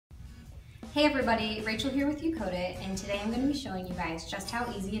Hey everybody, Rachel here with UCoat, and today I'm going to be showing you guys just how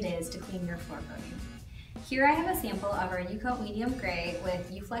easy it is to clean your floor coating. Here I have a sample of our UCoat Medium Gray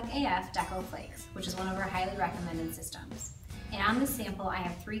with UFleck AF Deco Flakes, which is one of our highly recommended systems. And on this sample I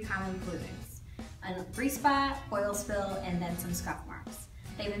have 3 common pollutants: a grease spot, oil spill, and then some scuff marks.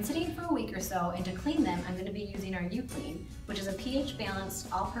 They've been sitting for a week or so, and to clean them I'm going to be using our UClean, which is a pH balanced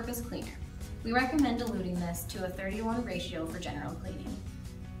all-purpose cleaner. We recommend diluting this to a 30:1 ratio for general cleaning.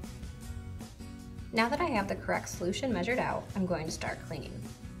 Now that I have the correct solution measured out, I'm going to start cleaning.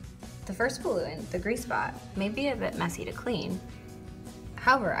 The first pollutant, the grease spot, may be a bit messy to clean.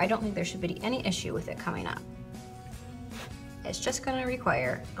 However, I don't think there should be any issue with it coming up. It's just going to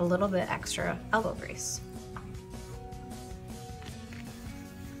require a little bit extra elbow grease.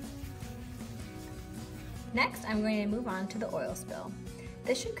 Next, I'm going to move on to the oil spill.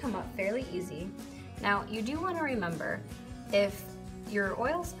 This should come up fairly easy. Now, you do want to remember, if your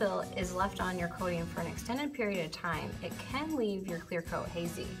oil spill is left on your coating for an extended period of time, it can leave your clear coat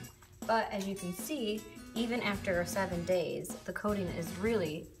hazy. But as you can see, even after 7 days, the coating is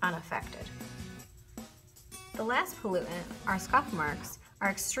really unaffected. The last pollutant, our scuff marks, are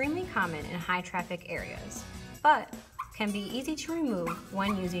extremely common in high traffic areas, but can be easy to remove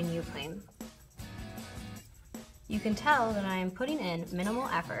when using UClean. You can tell that I am putting in minimal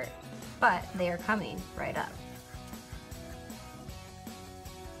effort, but they are coming right up.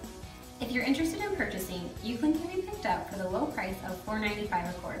 If you're interested in purchasing, UClean can be picked up for the low price of $4.95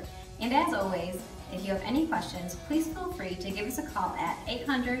 a quart. And as always, if you have any questions, please feel free to give us a call at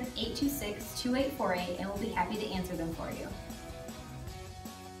 800-826-2848 and we'll be happy to answer them for you.